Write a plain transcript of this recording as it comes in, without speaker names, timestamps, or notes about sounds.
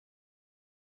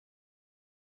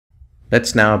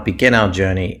Let's now begin our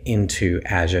journey into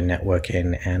Azure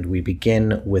networking, and we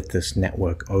begin with this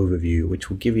network overview, which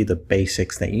will give you the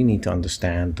basics that you need to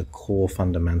understand, the core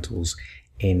fundamentals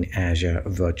in Azure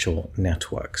virtual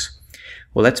networks.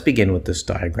 Well, let's begin with this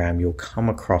diagram. You'll come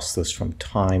across this from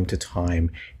time to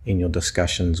time in your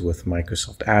discussions with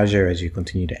Microsoft Azure as you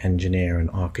continue to engineer and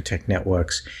architect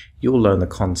networks. You'll learn the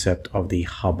concept of the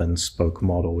hub and spoke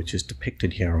model, which is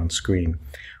depicted here on screen.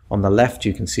 On the left,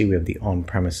 you can see we have the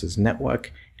on-premises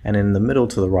network, and in the middle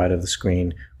to the right of the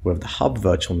screen, we have the hub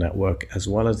virtual network, as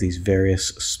well as these various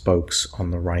spokes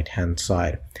on the right-hand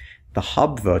side. The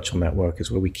hub virtual network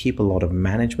is where we keep a lot of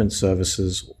management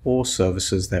services or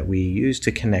services that we use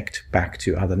to connect back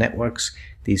to other networks.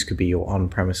 These could be your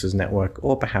on-premises network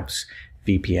or perhaps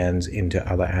VPNs into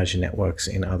other Azure networks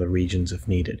in other regions if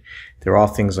needed. There are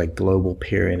things like global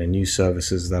peering and new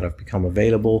services that have become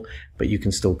available, but you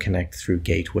can still connect through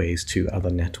gateways to other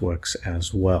networks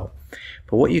as well.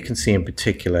 But what you can see in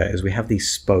particular is we have these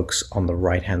spokes on the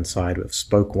right-hand side. We have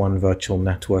Spoke 1 virtual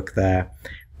network there.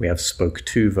 We have Spoke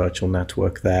 2 virtual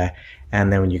network there.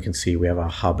 And then you can see we have our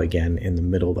hub again in the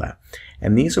middle there.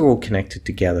 And these are all connected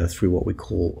together through what we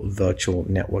call virtual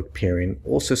network peering,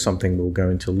 also something we'll go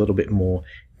into a little bit more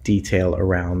detail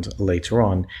around later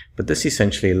on. But this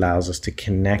essentially allows us to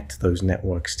connect those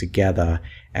networks together.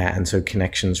 And so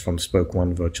connections from Spoke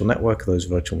 1 virtual network, those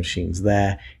virtual machines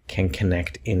there, can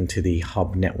connect into the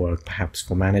hub network, perhaps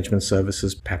for management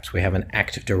services. Perhaps we have an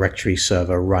Active Directory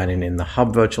server running in the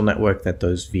hub virtual network that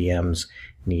those VMs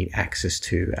need access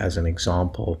to, as an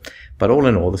example. But all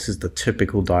in all, this is the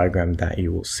typical diagram that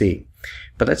you will see.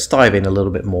 But let's dive in a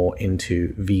little bit more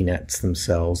into VNets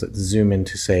themselves. Let's zoom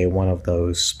into, say, one of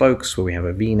those spokes where we have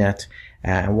a VNet.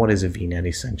 And what is a VNet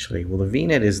essentially? Well, the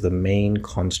VNet is the main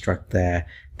construct there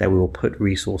that we will put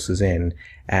resources in,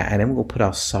 and then we'll put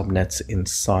our subnets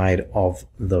inside of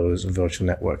those virtual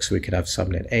networks. So we could have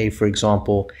subnet A, for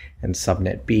example, and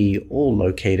subnet B all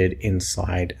located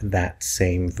inside that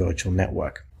same virtual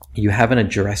network. You have an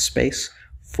address space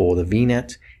for the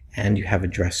VNet, and you have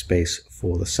address space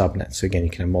for the subnet. So again,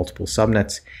 you can have multiple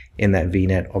subnets in that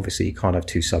VNet. Obviously, you can't have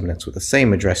two subnets with the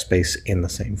same address space in the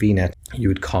same VNet. You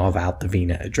would carve out the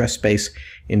VNet address space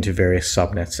into various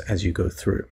subnets as you go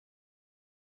through.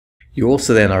 You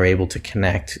also then are able to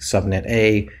connect subnet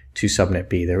A to subnet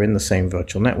B. They're in the same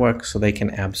virtual network, so they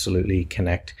can absolutely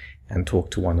connect and talk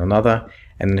to one another.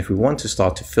 And then if we want to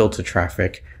start to filter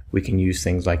traffic, we can use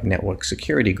things like network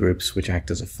security groups, which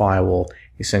act as a firewall,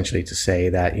 essentially to say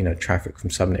that, traffic from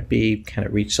subnet B, can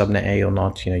it reach subnet A or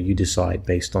not? You decide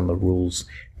based on the rules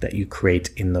that you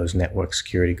create in those network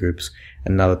security groups.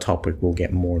 Another topic we'll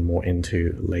get more and more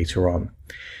into later on.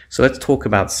 So let's talk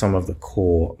about some of the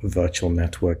core virtual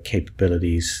network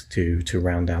capabilities to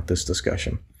round out this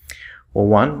discussion. Well,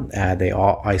 one, they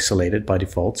are isolated by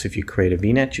default. So if you create a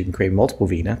VNet, you can create multiple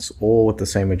VNets, all with the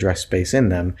same address space in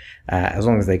them. As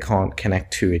long as they can't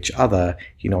connect to each other,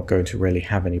 you're not going to really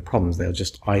have any problems. They're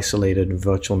just isolated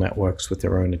virtual networks with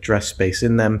their own address space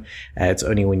in them. It's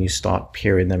only when you start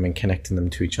peering them and connecting them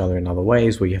to each other in other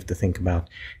ways where you have to think about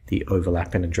the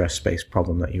overlap in address space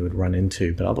problem that you would run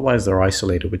into. But otherwise, they're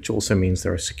isolated, which also means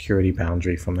they're a security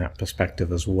boundary from that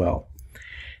perspective as well.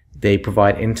 They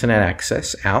provide internet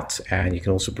access out, and you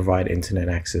can also provide internet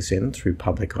access in through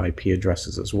public IP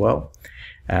addresses as well.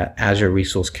 Azure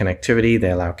Resource Connectivity,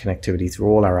 they allow connectivity through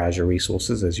all our Azure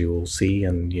resources, as you will see,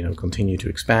 and continue to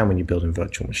expand when you build in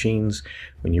virtual machines,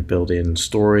 when you build in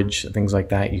storage, things like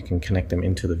that. You can connect them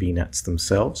into the VNets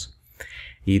themselves.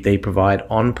 They provide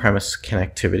on-premise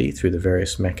connectivity through the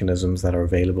various mechanisms that are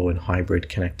available in hybrid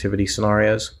connectivity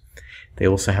scenarios. They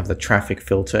also have the traffic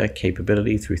filter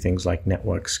capability through things like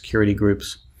network security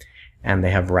groups, and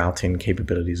they have routing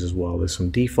capabilities as well. There's some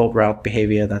default route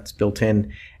behavior that's built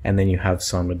in, and then you have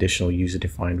some additional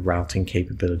user-defined routing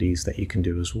capabilities that you can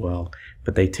do as well,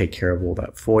 but they take care of all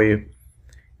that for you.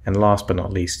 And last but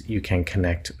not least, you can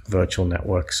connect virtual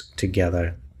networks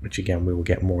together, which again we will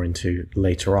get more into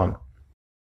later on.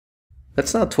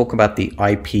 Let's now talk about the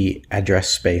IP address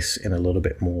space in a little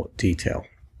bit more detail.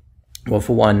 Well,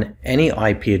 for one, any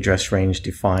IP address range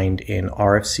defined in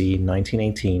RFC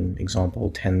 1918, example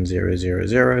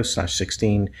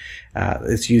 10.0.0.0/16,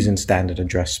 it's using standard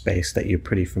address space that you're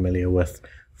pretty familiar with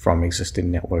from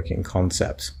existing networking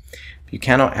concepts. You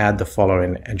cannot add the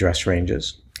following address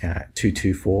ranges: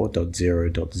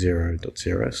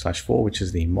 224.0.0.0/4, which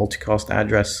is the multicast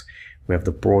address. We have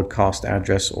the broadcast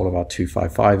address, all of our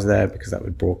 255s there, because that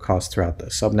would broadcast throughout the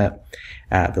subnet.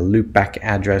 The loopback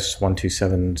address,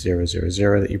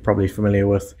 127.0.0.0, that you're probably familiar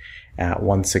with.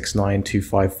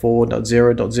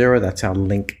 169.254.0.0, that's our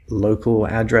link local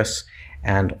address.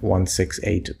 and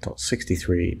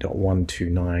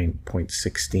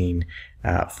 168.63.129.16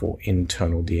 for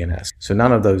internal DNS. So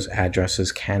none of those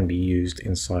addresses can be used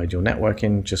inside your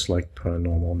networking, just like per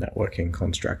normal networking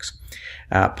constructs.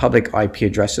 Public IP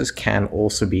addresses can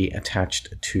also be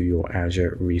attached to your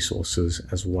Azure resources,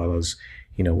 as well as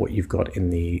what you've got in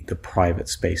the private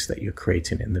space that you're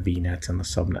creating in the VNet and the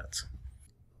subnets.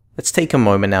 Let's take a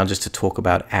moment now just to talk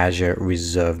about Azure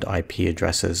Reserved IP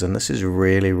addresses. And this is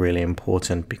really, really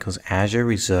important because Azure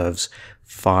reserves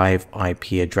 5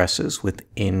 IP addresses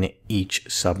within each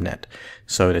subnet.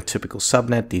 So in a typical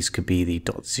subnet, these could be the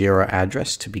 .0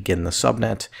 address to begin the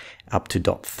subnet up to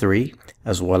 .3,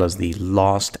 as well as the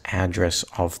last address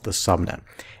of the subnet.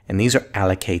 And these are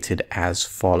allocated as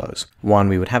follows. One,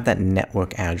 we would have that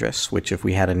network address, which if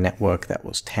we had a network that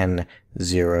was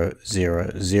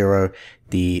 10.0.0.0,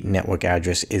 the network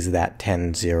address is that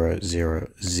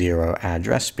 10.0.0.0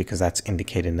 address because that's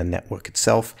indicated in the network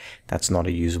itself. That's not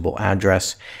a usable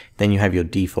address. Then you have your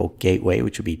default gateway,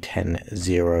 which would be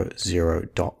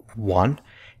 10.0.0.1.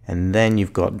 And then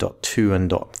you've got .2 and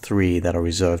 .3 that are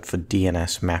reserved for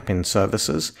DNS mapping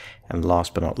services. And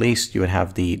last but not least, you would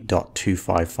have the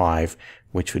 .255,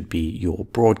 which would be your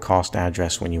broadcast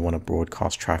address when you want to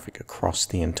broadcast traffic across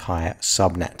the entire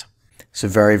subnet. So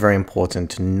very, very important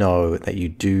to know that you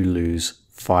do lose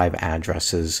 5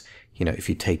 addresses, if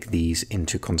you take these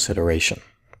into consideration.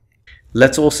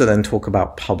 Let's also then talk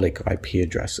about public IP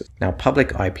addresses. Now,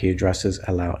 public IP addresses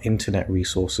allow internet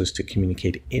resources to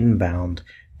communicate inbound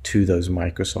to those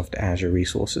Microsoft Azure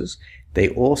resources. They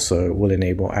also will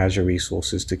enable Azure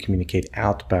resources to communicate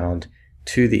outbound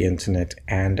to the internet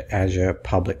and Azure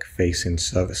public facing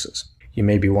services. You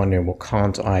may be wondering, well,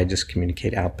 can't I just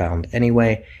communicate outbound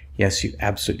anyway? Yes, you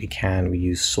absolutely can. We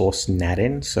use source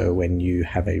NAT-in. So when you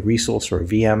have a resource or a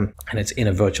VM and it's in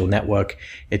a virtual network,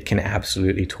 it can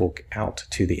absolutely talk out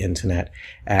to the internet,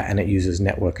 and it uses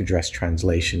network address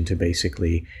translation to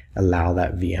basically allow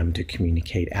that VM to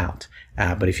communicate out.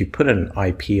 But if you put an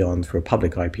IP on through a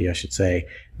public IP, I should say,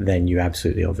 then you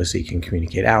absolutely obviously can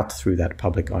communicate out through that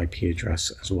public IP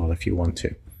address as well if you want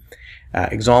to.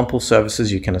 Example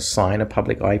services you can assign a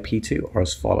public IP to are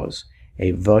as follows.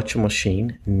 A virtual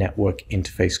machine network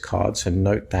interface card. So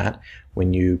note that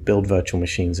when you build virtual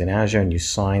machines in Azure and you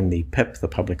sign the PIP, the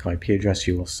public IP address,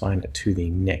 you will assign it to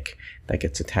the NIC that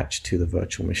gets attached to the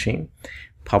virtual machine.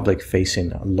 Public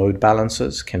facing load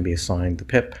balancers can be assigned the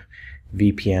PIP,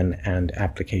 VPN and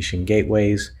application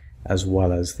gateways, as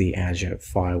well as the Azure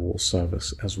firewall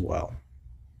service as well.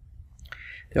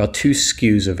 There are 2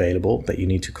 SKUs available that you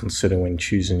need to consider when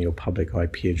choosing your public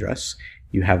IP address.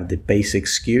 You have the basic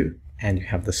SKU and you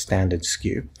have the standard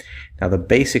SKU. Now the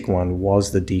basic one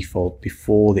was the default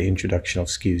before the introduction of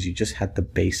SKUs. You just had the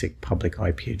basic public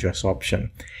IP address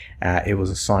option. It was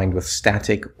assigned with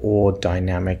static or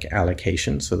dynamic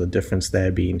allocation. So the difference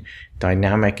there being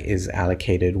dynamic is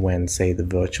allocated when, say, the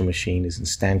virtual machine is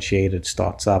instantiated,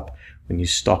 starts up. When you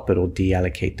stop it or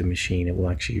deallocate the machine, it will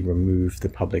actually remove the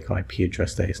public IP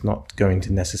address there. It's not going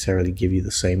to necessarily give you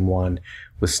the same one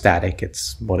with static.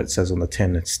 It's what it says on the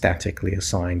tin. It's statically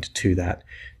assigned to that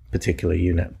particular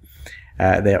unit.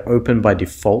 They're open by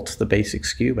default, the basic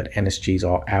SKU, but NSGs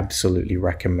are absolutely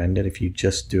recommended. If you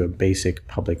just do a basic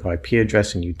public IP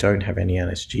address and you don't have any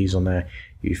NSGs on there,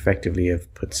 you effectively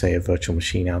have put, say, a virtual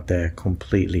machine out there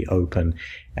completely open,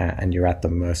 and you're at the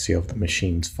mercy of the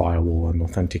machine's firewall and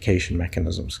authentication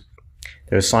mechanisms.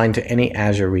 They're assigned to any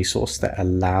Azure resource that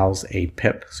allows a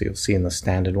PIP. So you'll see in the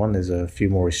standard one, there's a few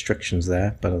more restrictions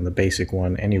there, but on the basic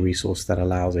one, any resource that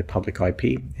allows a public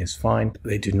IP is fine.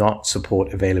 They do not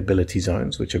support availability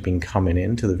zones, which have been coming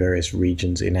into the various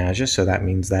regions in Azure. So that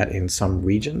means that in some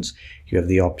regions, you have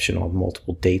the option of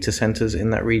multiple data centers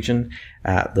in that region.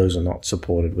 Those are not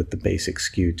supported with the basic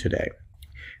SKU today.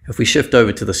 If we shift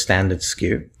over to the standard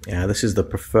SKU, this is the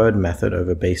preferred method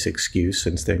over basic SKUs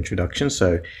since their introduction.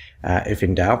 So if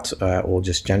in doubt, or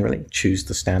just generally, choose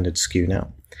the standard SKU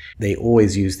now. They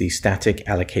always use the static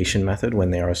allocation method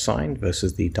when they are assigned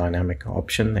versus the dynamic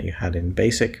option that you had in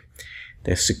basic.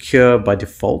 They're secure by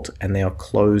default and they are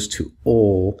closed to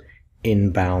all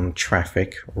inbound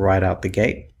traffic right out the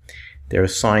gate. They're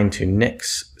assigned to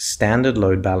NICs, standard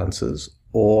load balancers,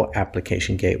 or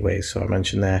application gateways. So I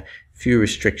mentioned there few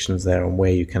restrictions there on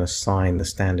where you can assign the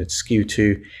standard SKU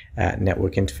to.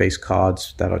 Network interface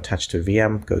cards that are attached to a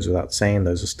VM, goes without saying,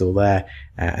 those are still there.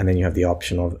 And then you have the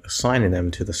option of assigning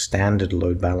them to the standard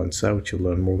load balancer, which you'll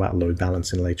learn more about load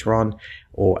balancing later on,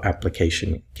 or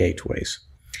application gateways.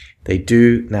 They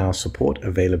do now support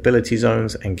availability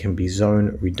zones and can be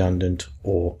zone redundant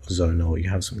or zonal.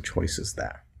 You have some choices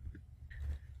there.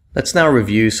 Let's now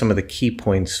review some of the key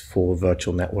points for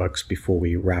virtual networks before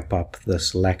we wrap up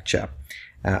this lecture.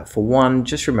 For one,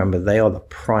 just remember they are the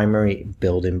primary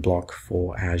building block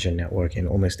for Azure networking.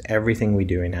 Almost everything we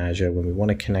do in Azure, when we want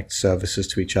to connect services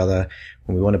to each other,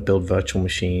 when we want to build virtual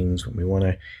machines, when we want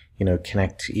to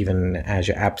connect even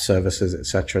Azure app services,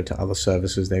 etc., to other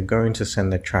services, they're going to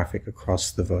send their traffic across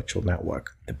the virtual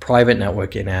network. The private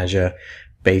network in Azure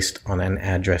based on an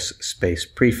address space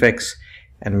prefix.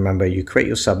 And remember, you create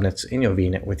your subnets in your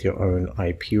VNet with your own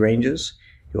IP ranges.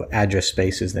 Your address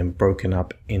space is then broken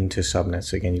up into subnets.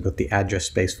 So again, you've got the address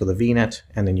space for the VNet,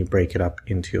 and then you break it up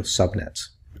into your subnets.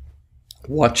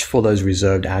 Watch for those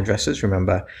reserved addresses.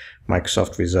 Remember,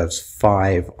 Microsoft reserves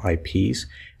 5 IPs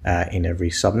in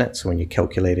every subnet. So when you're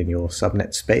calculating your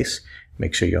subnet space,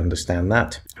 make sure you understand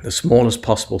that. The smallest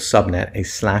possible subnet, a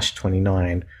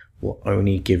 /29, will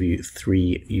only give you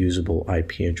 3 usable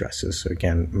IP addresses. So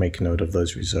again, make note of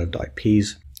those reserved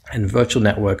IPs. And virtual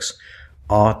networks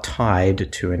are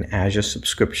tied to an Azure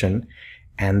subscription,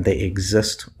 and they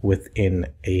exist within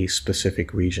a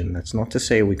specific region. That's not to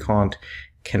say we can't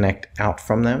connect out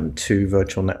from them to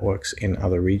virtual networks in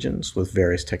other regions with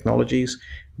various technologies,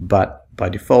 but by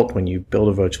default, when you build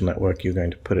a virtual network, you're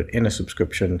going to put it in a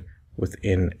subscription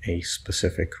within a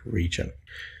specific region.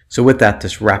 So with that,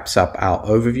 this wraps up our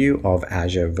overview of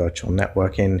Azure Virtual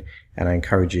Networking, and I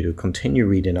encourage you to continue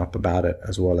reading up about it,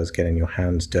 as well as getting your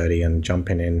hands dirty and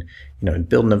jumping in, and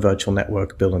building a virtual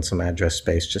network, building some address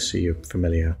space, just so you're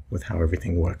familiar with how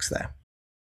everything works there.